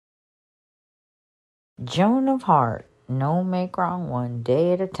Joan of Heart, no make wrong, one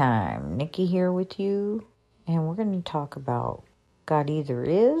day at a time. Nikki here with you, and we're going to talk about God either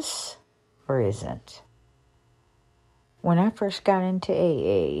is or isn't. When I first got into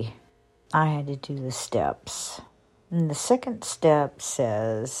AA, I had to do the steps. And the second step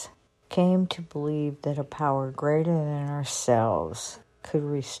says, came to believe that a power greater than ourselves could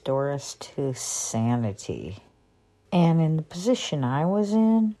restore us to sanity. And in the position I was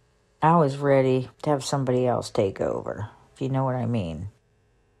in, I was ready to have somebody else take over, if you know what I mean.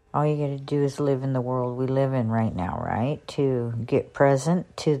 All you got to do is live in the world we live in right now, right? To get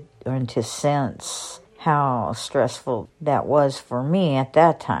present and to sense how stressful that was for me at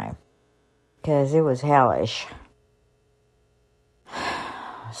that time, because it was hellish.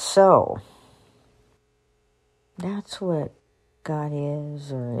 So, that's what God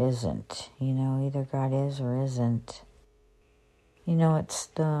is or isn't. Either God is or isn't. It's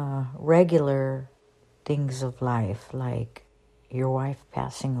the regular things of life, like your wife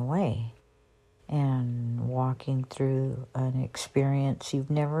passing away and walking through an experience you've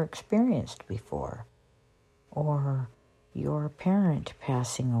never experienced before, or your parent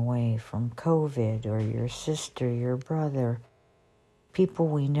passing away from COVID, or your sister, your brother, people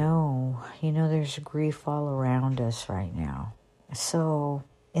we know. There's grief all around us right now. So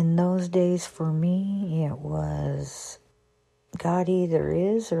in those days for me, it was God either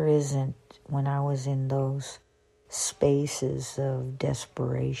is or isn't when I was in those spaces of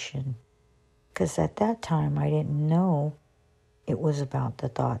desperation. Because at that time, I didn't know it was about the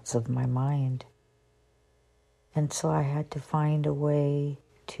thoughts of my mind. And so I had to find a way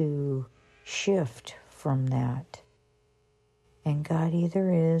to shift from that. And God either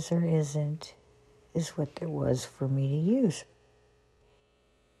is or isn't is what there was for me to use.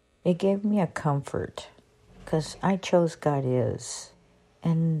 It gave me a comfort because I chose God is.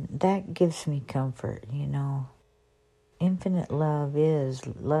 And that gives me comfort, Infinite love is,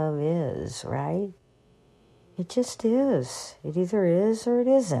 right? It just is. It either is or it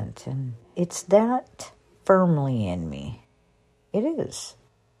isn't. And it's that firmly in me. It is.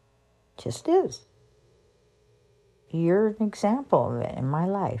 Just is. You're an example of it in my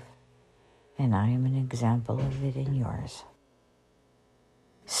life. And I am an example of it in yours.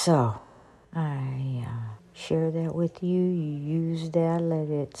 So, I share that with you. You use that. Let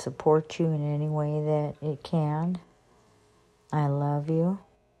it support you in any way that it can. I love you.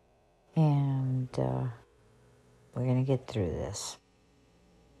 And we're going to get through this.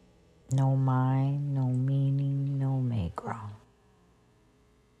 No mind, no meaning, no make wrong.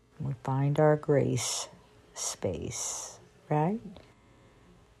 We find our grace space, right?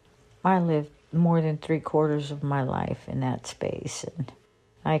 I lived more than 3/4 of my life in that space, and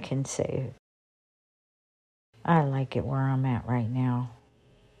I can say I like it where I'm at right now,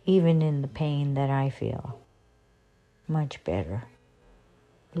 even in the pain that I feel. Much better.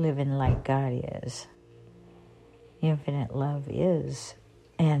 Living like God is. Infinite love is.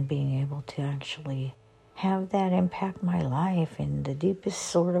 And being able to actually have that impact my life in the deepest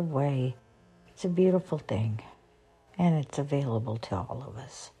sort of way. It's a beautiful thing. And it's available to all of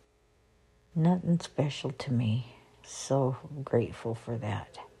us. Nothing special to me. So grateful for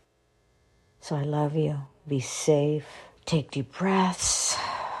that. So I love you. Be safe. Take deep breaths.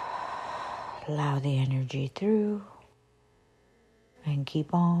 Allow the energy through. And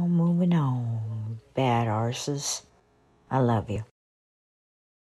keep on moving on. Bad arses. I love you.